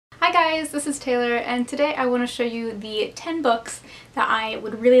Hi guys, this is Taylor, and today I want to show you the 10 books that I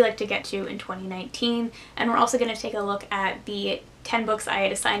would really like to get to in 2019, and we're also going to take a look at the 10 books I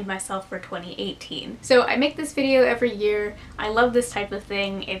had assigned myself for 2018. So I make this video every year. I love this type of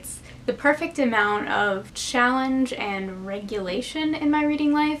thing. It's the perfect amount of challenge and regulation in my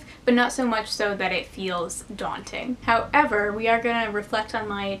reading life, but not so much so that it feels daunting. However, we are going to reflect on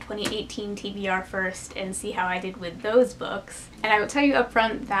my 2018 TBR first and see how I did with those books. And I will tell you up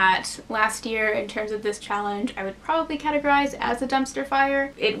front that last year, in terms of this challenge, I would probably categorize as a dumpster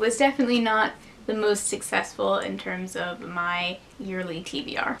fire. It was definitely not the most successful in terms of my yearly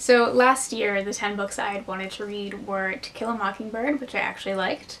TBR. So last year, the 10 books I had wanted to read were To Kill a Mockingbird, which I actually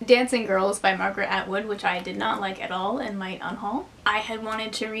liked, Dancing Girls by Margaret Atwood, which I did not like at all and might unhaul. I had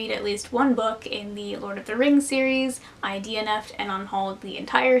wanted to read at least one book in the Lord of the Rings series. I DNF'd and unhauled the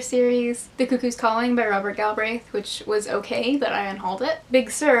entire series. The Cuckoo's Calling by Robert Galbraith, which was okay, but I unhauled it.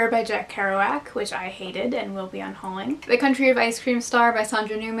 Big Sur by Jack Kerouac, which I hated and will be unhauling. The Country of Ice Cream Star by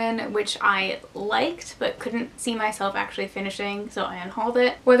Sandra Newman, which I liked but couldn't see myself actually finishing, so I unhauled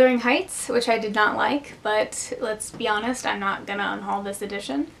it. Wuthering Heights, which I did not like, but let's be honest, I'm not gonna unhaul this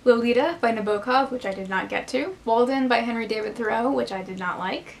edition. Lolita by Nabokov, which I did not get to. Walden by Henry David Thoreau, which I did not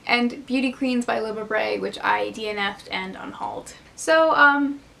like. And Beauty Queens by Libba Bray, which I DNF'd and unhauled. So,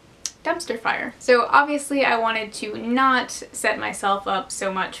 dumpster fire. So obviously I wanted to not set myself up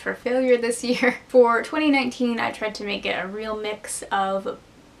so much for failure this year. For 2019, I tried to make it a real mix of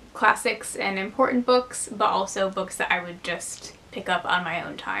classics and important books, but also books that I would just pick up on my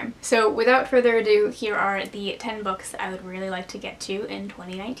own time. So without further ado, here are the 10 books I would really like to get to in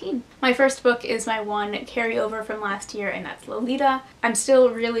 2019. My first book is my one carryover from last year, and that's Lolita. I'm still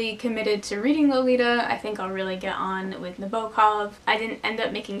really committed to reading Lolita. I think I'll really get on with Nabokov. I didn't end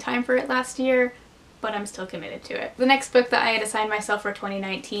up making time for it last year, but I'm still committed to it. The next book that I had assigned myself for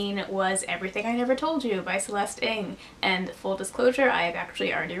 2019 was Everything I Never Told You by Celeste Ng, and full disclosure, I have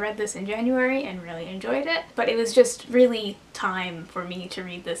actually already read this in January and really enjoyed it, but it was just really time for me to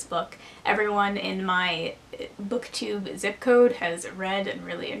read this book. Everyone in my booktube zip code has read and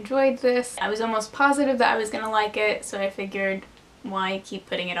really enjoyed this. I was almost positive that I was gonna like it, so I figured, why keep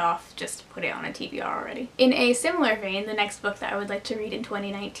putting it off, just put it on a TBR already. In a similar vein, the next book that I would like to read in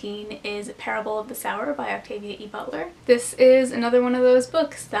 2019 is Parable of the Sower by Octavia E. Butler. This is another one of those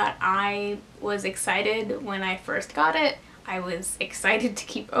books that I was excited when I first got it. I was excited to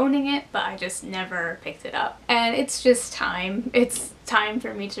keep owning it, but I just never picked it up. And it's just time. It's time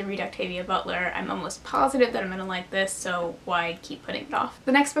for me to read Octavia Butler. I'm almost positive that I'm gonna like this, so why keep putting it off?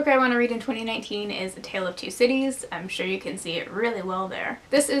 The next book I want to read in 2019 is A Tale of Two Cities. I'm sure you can see it really well there.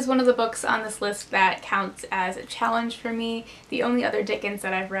 This is one of the books on this list that counts as a challenge for me. The only other Dickens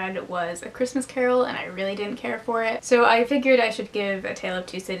that I've read was A Christmas Carol, and I really didn't care for it. So I figured I should give A Tale of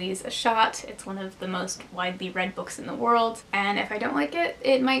Two Cities a shot. It's one of the most widely read books in the world, and if I don't like it,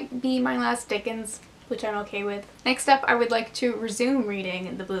 it might be my last Dickens, which I'm okay with. Next up, I would like to resume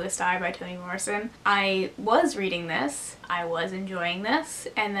reading The Bluest Eye by Toni Morrison. I was reading this, I was enjoying this,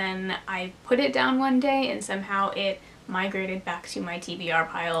 and then I put it down one day and somehow it migrated back to my TBR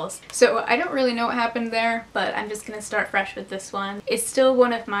piles. So I don't really know what happened there, but I'm just gonna start fresh with this one. It's still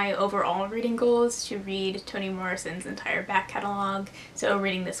one of my overall reading goals to read Toni Morrison's entire back catalog, so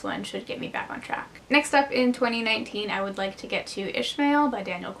reading this one should get me back on track. Next up in 2019, I would like to get to Ishmael by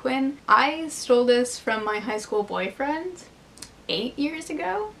Daniel Quinn. I stole this from my high school boyfriend 8 years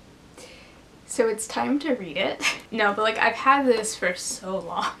ago, so it's time to read it. No, but like, I've had this for so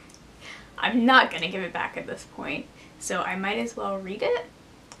long. I'm not gonna give it back at this point, so I might as well read it?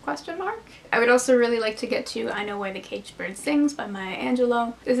 Question mark. I would also really like to get to I Know Why the Caged Bird Sings by Maya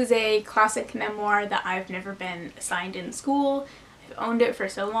Angelou. This is a classic memoir that I've never been assigned in school. I've owned it for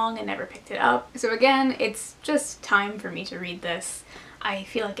so long and never picked it up. So again, it's just time for me to read this. I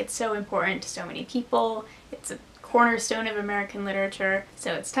feel like it's so important to so many people. It's a cornerstone of American literature,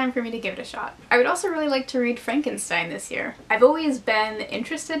 so it's time for me to give it a shot. I would also really like to read Frankenstein this year. I've always been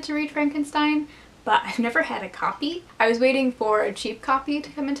interested to read Frankenstein, but I've never had a copy. I was waiting for a cheap copy to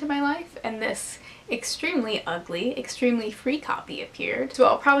come into my life, and this extremely ugly, extremely free copy appeared. So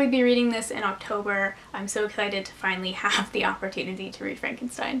I'll probably be reading this in October. I'm so excited to finally have the opportunity to read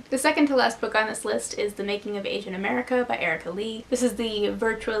Frankenstein. The second to last book on this list is The Making of Asian America by Erica Lee. This is the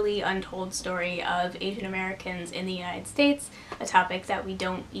virtually untold story of Asian Americans in the United States, a topic that we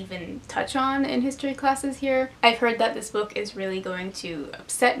don't even touch on in history classes here. I've heard that this book is really going to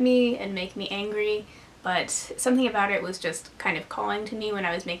upset me and make me angry, but something about it was just kind of calling to me when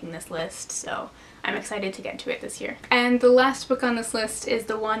I was making this list, so I'm excited to get to it this year. And the last book on this list is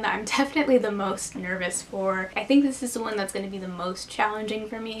the one that I'm definitely the most nervous for. I think this is the one that's going to be the most challenging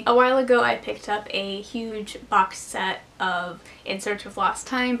for me. A while ago I picked up a huge box set of In Search of Lost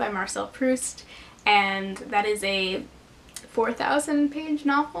Time by Marcel Proust, and that is a 4,000 page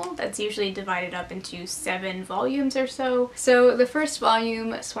novel that's usually divided up into 7 volumes or so. So the first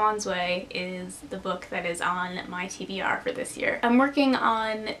volume, Swan's Way, is the book that is on my TBR for this year. I'm working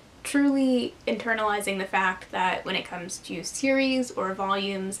on truly internalizing the fact that when it comes to series or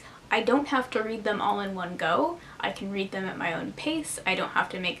volumes, I don't have to read them all in one go. I can read them at my own pace. I don't have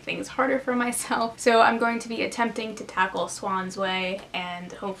to make things harder for myself. So I'm going to be attempting to tackle Swan's Way,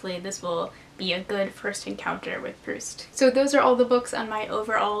 and hopefully this will be a good first encounter with Proust. So those are all the books on my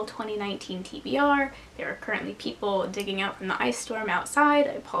overall 2019 TBR. There are currently people digging out from the ice storm outside.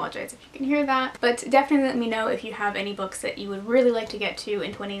 I apologize if you can hear that. But definitely let me know if you have any books that you would really like to get to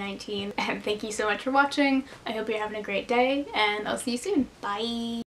in 2019. And thank you so much for watching. I hope you're having a great day, and I'll see you soon. Bye!